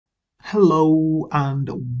Hello and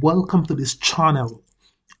welcome to this channel.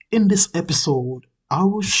 In this episode, I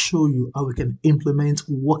will show you how we can implement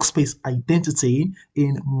Workspace identity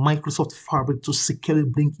in Microsoft Fabric to securely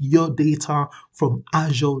bring your data from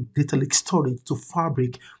Azure Data Lake Storage to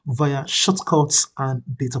Fabric via shortcuts and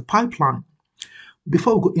data pipeline.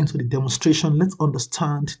 Before we go into the demonstration, let's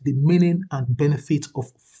understand the meaning and benefit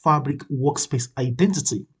of Fabric Workspace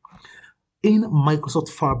identity. In Microsoft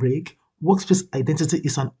Fabric, Workspace Identity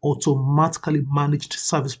is an automatically managed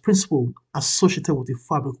service principal associated with the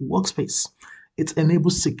Fabric Workspace. It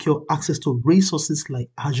enables secure access to resources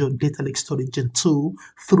like Azure Data Lake Storage Gen 2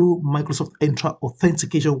 through Microsoft Entra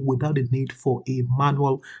authentication without the need for a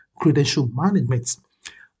manual credential management.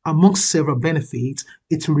 Among several benefits,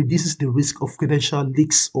 it reduces the risk of credential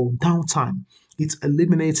leaks or downtime. It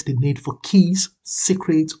eliminates the need for keys,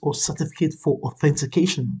 secrets, or certificate for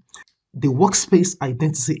authentication. The workspace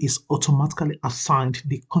identity is automatically assigned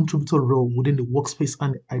the contributor role within the workspace,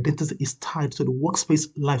 and the identity is tied to the workspace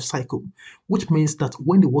lifecycle, which means that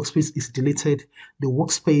when the workspace is deleted, the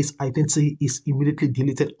workspace identity is immediately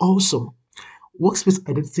deleted also. Workspace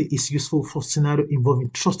identity is useful for scenarios involving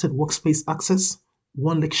trusted workspace access,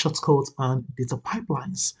 one-click shortcuts, and data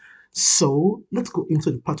pipelines. So let's go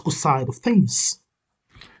into the practical side of things.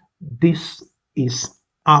 This is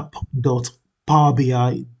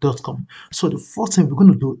app.powerbi.com. So the first thing we're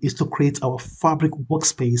going to do is to create our Fabric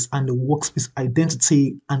workspace and the workspace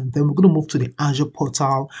identity, and then we're going to move to the Azure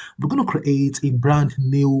portal. We're going to create a brand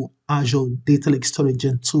new Azure Data Lake Storage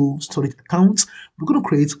Gen 2 storage account. We're going to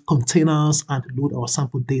create containers and load our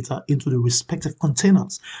sample data into the respective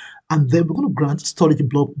containers. And then we're going to grant storage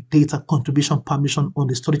blob data contribution permission on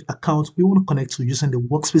the storage account we want to connect to using the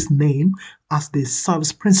workspace name as the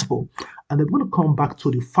service principal. And then we're going to come back to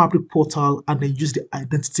the Fabric portal and then use the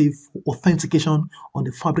identity for authentication on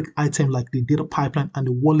the Fabric item like the data pipeline and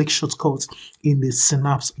the one-click shortcuts in the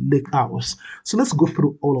Synapse Lakehouse. So let's go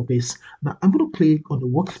through all of this. Now I'm going to click on the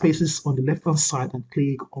workspaces on the left-hand side and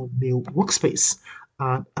click on New Workspace.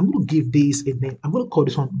 And I'm going to give this a name. I'm going to call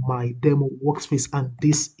this one my demo workspace, and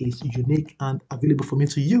this is unique and available for me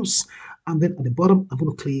to use. And then at the bottom, I'm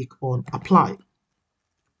going to click on apply.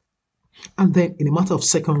 And then in a matter of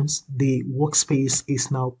seconds, the workspace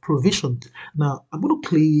is now provisioned. Now I'm going to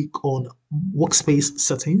click on workspace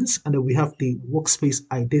settings, and then we have the workspace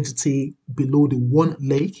identity below the one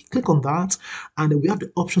lake. Click on that, and then we have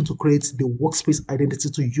the option to create the workspace identity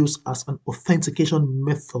to use as an authentication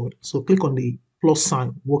method. So click on the plus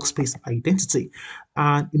sign workspace identity,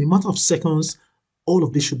 and in a matter of seconds, all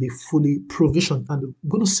of this should be fully provisioned, and we're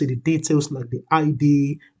going to see the details like the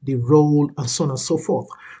ID, the role, and so on and so forth.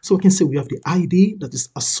 So we can see we have the ID that is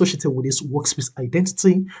associated with this workspace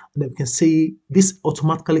identity, and then we can see this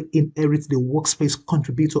automatically inherits the workspace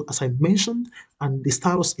contributor as I mentioned, and the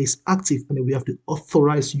status is active, and then we have the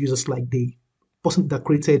authorized users like the person that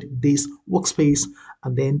created this workspace,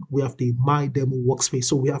 and then we have the my demo workspace.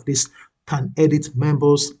 So we have this can edit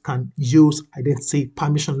members, can use identity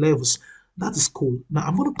permission levels. That is cool. Now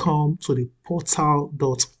I'm going to come to the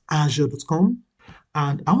portal.azure.com,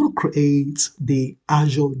 and I want to create the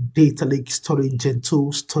Azure Data Lake Storage Gen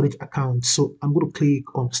 2 storage account. So I'm going to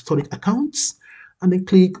click on storage accounts and then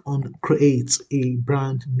click on create a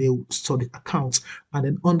brand new storage account. And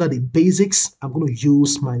then under the basics, I'm going to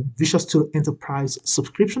use my Visual Studio Enterprise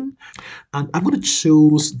subscription, and I'm going to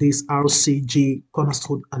choose this RCG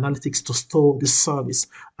Cornerstone Analytics to store this service.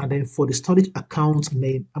 And then for the storage account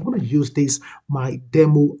name, I'm going to use this my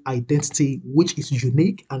demo identity, which is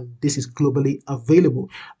unique and this is globally available.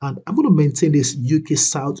 And I'm going to maintain this UK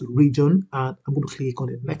South region, and I'm going to click on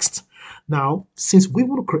the next. Now, since we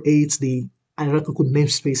want to create the hierarchical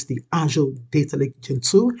namespace, the Azure Data Lake Gen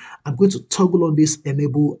 2, I'm going to toggle on this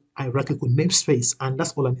enable hierarchical namespace, and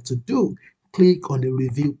that's all I need to do. Click on the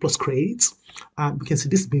review plus create, and we can see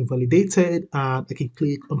this is being validated, and I can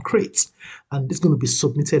click on create, and this is going to be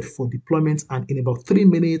submitted for deployment, and in about 3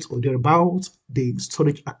 minutes or thereabout, the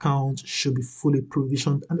storage account should be fully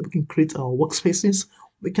provisioned, and we can create our workspaces,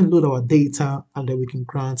 we can load our data, and then we can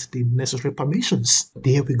grant the necessary permissions.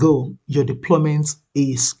 There we go. Your deployment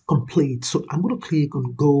is complete. So I'm going to click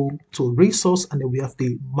on go to resource, and then we have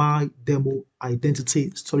the my demo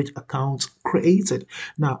identity storage account created.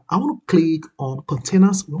 Now I want to click on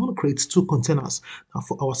containers. We want to create 2 containers. Now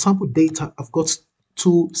for our sample data, I've got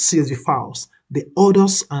 2 CSV files, the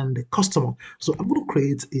orders and the customer. So I'm going to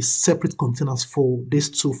create a separate containers for these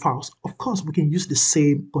 2 files. Of course, we can use the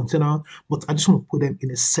same container, but I just want to put them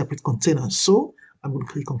in a separate container. So I'm going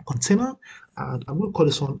to click on container, and I'm going to call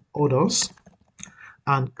this one orders,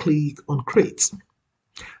 and click on create.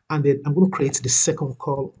 And then I'm going to create the second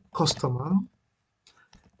call customer,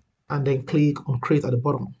 and then click on create at the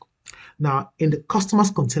bottom. Now, in the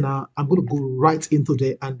customers container, I'm going to go right into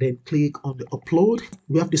there and then click on the upload.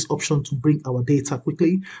 We have this option to bring our data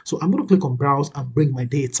quickly. So I'm going to click on browse and bring my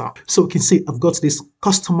data. So we can see I've got this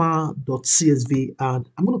customer.csv and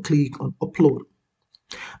I'm going to click on upload.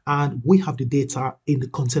 And we have the data in the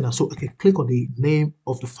container. So I can click on the name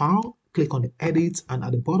of the file, click on the edit, and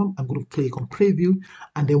at the bottom, I'm going to click on preview,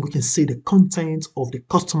 and then we can see the content of the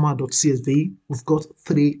customer.csv. We've got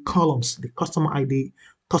 3 columns, the customer ID,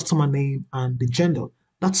 customer name, and the gender.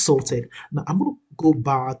 That's sorted. Now I'm going to go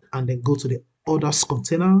back and then go to the orders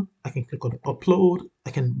container. I can click on the upload,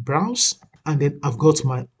 I can browse, and then I've got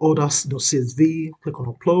my orders.csv, click on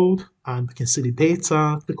upload, and we can see the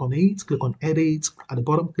data, click on it, click on edit, at the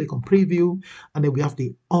bottom, click on preview, and then we have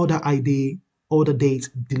the order ID, order date,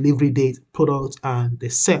 delivery date, product, and the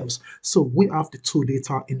sales. So we have the 2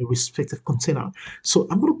 data in the respective container. So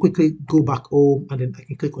I'm going to quickly go back home and then I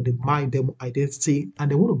can click on the my demo identity and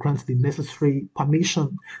then want to grant the necessary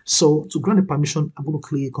permission. So to grant the permission, I'm going to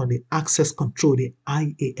click on the access control, the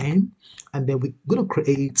IAM, and then we're going to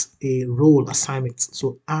create a role assignment.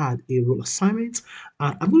 So add a role assignment,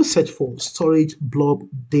 and I'm going to search for storage blob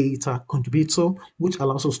data contributor, which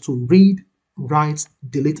allows us to read, write,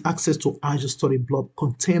 delete access to Azure Storage Blob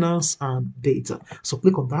containers and data. So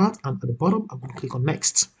click on that, and at the bottom, I'm going to click on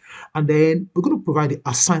next. And then we're going to provide the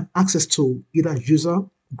assigned access to either user,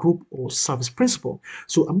 group, or service principal.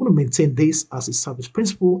 So I'm going to maintain this as a service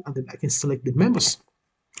principal, and then I can select the members.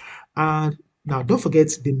 And now don't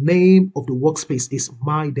forget the name of the workspace is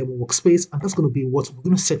my demo workspace, and that's going to be what we're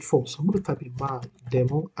going to set for. So I'm going to type in my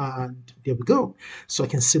demo, and there we go. So I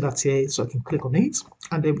can see that here, so I can click on it,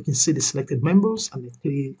 and then we can see the selected members, and then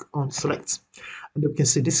click on select. And then we can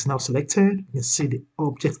see this is now selected. You can see the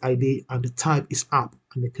object ID and the type is app,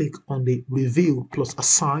 and then click on the review plus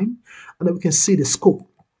assign, and then we can see the scope,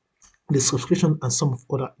 the subscription, and some of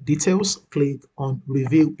other details. Click on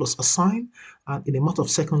review plus assign, and in a matter of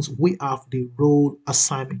seconds we have the role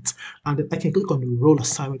assignment, and then I can click on the role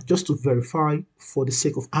assignment just to verify. For the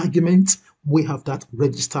sake of argument, we have that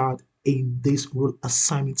registered in this role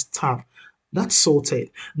assignment tab. That's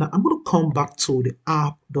sorted. Now I'm going to come back to the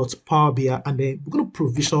app.powerbia, and then we're going to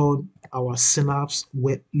provision our Synapse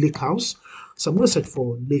with Lakehouse. So I'm going to search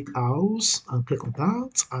for Lakehouse and click on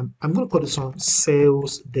that, and I'm going to call this one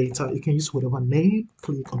sales data. You can use whatever name,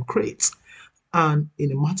 click on create, and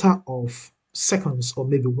in a matter of seconds or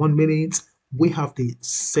maybe 1 minute, we have the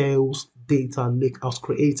sales data Lakehouse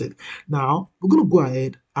created. Now we're going to go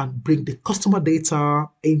ahead and bring the customer data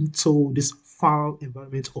into this file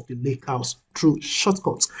environment of the Lakehouse through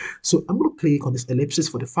shortcuts. So I'm going to click on this ellipsis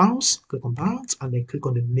for the files, click on that, and then click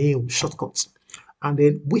on the new shortcuts. And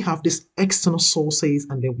then we have this external sources,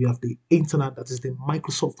 and then we have the internet, that is the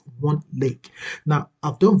Microsoft One Lake. Now,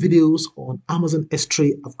 I've done videos on Amazon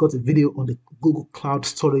S3. I've got a video on the Google Cloud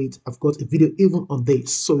Storage. I've got a video even on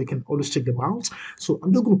this, so you can always check them out. So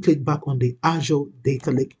I'm just going to click back on the Azure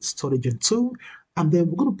Data Lake Storage Gen 2, and then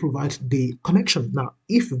we're going to provide the connection. Now,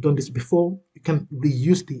 if you've done this before, you can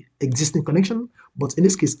reuse the existing connection, but in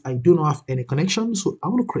this case, I do not have any connection, so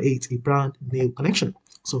I'm going to create a brand new connection.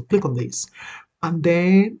 So click on this. And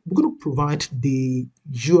then we're going to provide the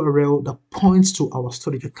URL that points to our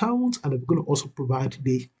storage account, and we're going to also provide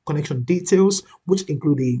the connection details, which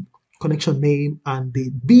include the connection name and the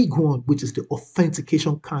big one, which is the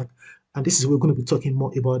authentication card. And this is where we're going to be talking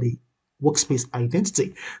more about the workspace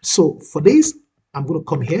identity. So for this, I'm going to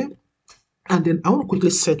come here, and then I want to quickly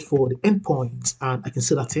search for the endpoint, and I can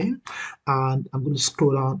see that in, and I'm going to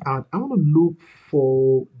scroll down, and I want to look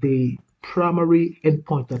for the primary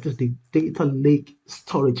endpoint, that is the data lake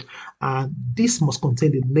storage, and this must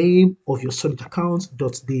contain the name of your storage account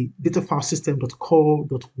 .the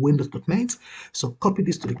datafilesystem.core.windows.net. So copy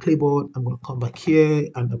this to the clipboard. I'm going to come back here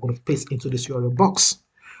and I'm going to paste into this URL box,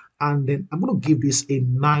 and then I'm going to give this a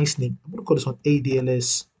nice name. I'm going to call this one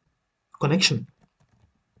ADLS connection.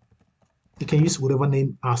 You can use whatever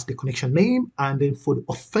name as the connection name, and then for the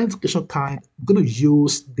authentication kind, I'm going to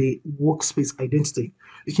use the workspace identity.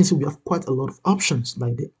 You can see we have quite a lot of options,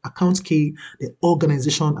 like the account key, the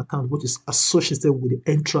organization account, which is associated with the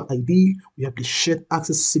Entra ID. We have the shared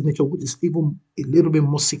access signature, which is even a little bit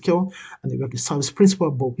more secure, and then we have the service principal,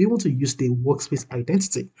 but we want to use the workspace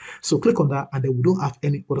identity. So click on that, and then we don't have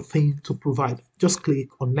any other thing to provide. Just click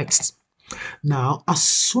on next. Now, as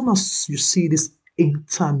soon as you see this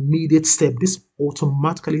intermediate step, this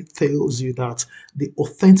automatically tells you that the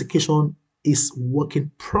authentication is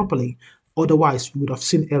working properly. Otherwise, you would have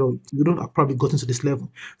seen error. You don't have probably gotten to this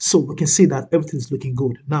level. So we can see that everything is looking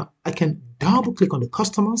good. Now, I can double click on the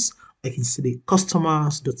customers, I can see the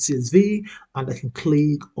customers.csv, and I can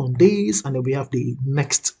click on this, and then we have the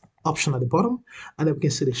next option at the bottom, and then we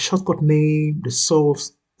can see the shortcut name, the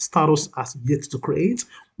source status as yet to create.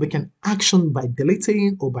 We can action by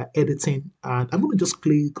deleting or by editing, and I'm going to just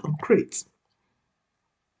click on create.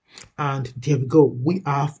 And there we go. We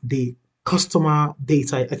have the customer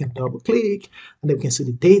data. I can double click, and then we can see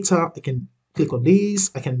the data. I can click on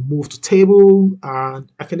this. I can move to table,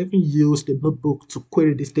 and I can even use the notebook to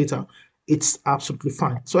query this data. It's absolutely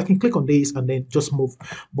fine. So I can click on this and then just move.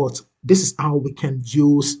 But this is how we can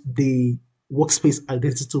use the workspace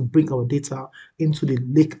identity to bring our data into the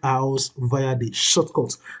Lakehouse via the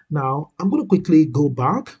shortcut. Now I'm going to quickly go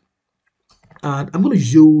back, and I'm going to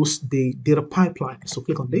use the data pipeline. So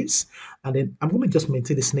click on this, and then I'm going to just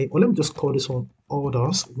maintain this name, or let me just call this one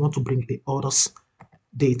orders. We want to bring the orders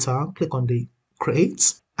data. Click on the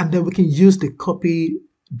create, and then we can use the copy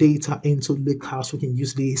data into Lakehouse. We can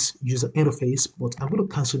use this user interface, but I'm going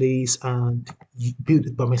to cancel this and build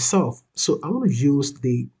it by myself. So I want to use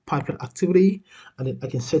the pipeline activity, and then I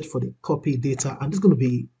can search for the copy data, and it's going to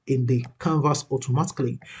be in the canvas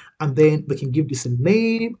automatically. And then we can give this a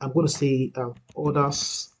name. I'm going to say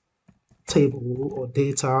orders table or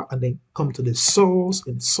data, and then come to the source.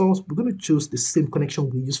 In the source, we're going to choose the same connection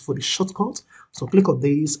we use for the shortcut. So click on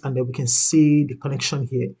this, and then we can see the connection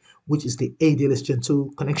here, which is the ADLS Gen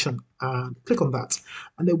 2 connection, and click on that.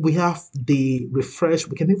 And then we have the refresh.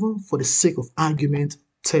 We can even, for the sake of argument,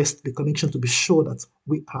 test the connection to be sure that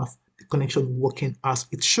we have the connection working as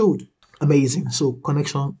it should. Amazing. So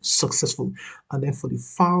connection successful. And then for the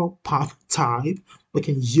file path type, we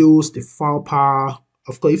can use the file path.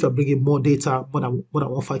 Of course, if you're bringing more data, more than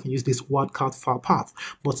one file, I can use this wildcard file path.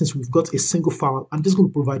 But since we've got a single file, I'm just going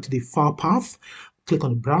to provide the file path. Click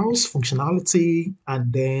on the browse functionality,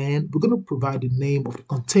 and then we're going to provide the name of the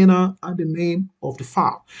container and the name of the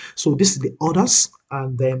file. So this is the orders,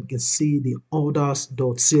 and then we can see the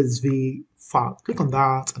orders.csv file. Click on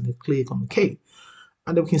that, and then click on OK.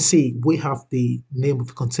 And then we can see we have the name of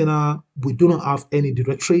the container. We do not have any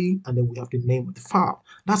directory, and then we have the name of the file.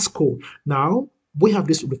 That's cool. Now we have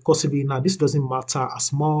this recursively. Now this doesn't matter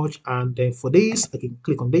as much. And then for this, I can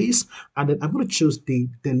click on this, and then I'm going to choose the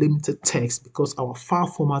delimited text because our file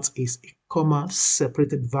format is a comma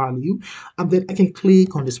separated value. And then I can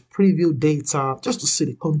click on this preview data just to see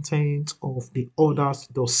the content of the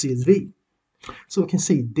orders.csv. So we can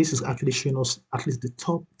see this is actually showing us at least the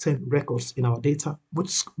top 10 records in our data, which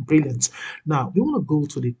is brilliant. Now we want to go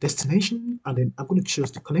to the destination, and then I'm going to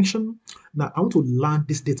choose the connection. Now I want to land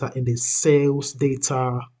this data in the sales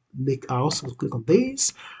data Lakehouse. So click on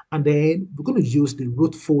this, and then we're going to use the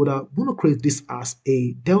root folder. We're going to create this as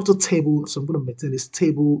a Delta table. So I'm going to maintain this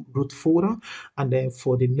table root folder, and then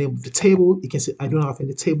for the name of the table, you can see I don't have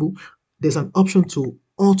any table. There's an option to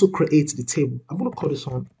auto create the table. I'm going to call this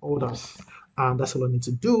one orders. And that's all I need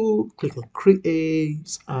to do. Click on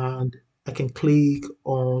create, and I can click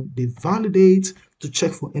on the validate to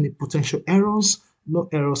check for any potential errors. No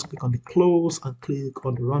errors, click on the close and click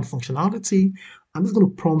on the run functionality. And it's going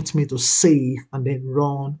to prompt me to save and then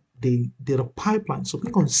run the data pipeline. So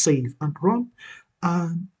click on save and run.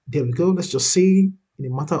 And there we go. Let's just see in a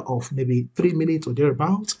matter of maybe 3 minutes or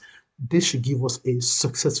thereabouts, this should give us a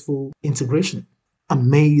successful integration.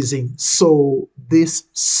 Amazing. So this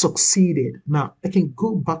succeeded. Now I can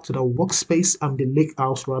go back to the workspace and the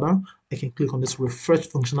Lakehouse rather. I can click on this refresh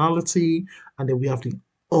functionality, and then we have the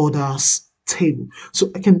orders table. So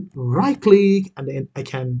I can right click, and then I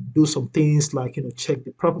can do some things like check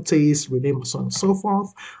the properties, rename, and so on and so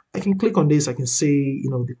forth. I can click on this. I can see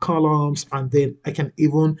the columns, and then I can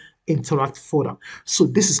even interact further. So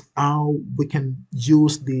this is how we can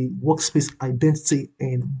use the workspace identity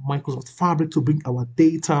in Microsoft Fabric to bring our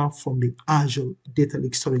data from the Azure Data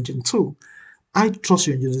Lake Storage Gen 2. I trust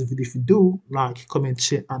you enjoyed this video. If you do, like, comment,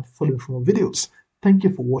 share, and follow me for more videos. Thank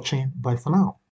you for watching. Bye for now.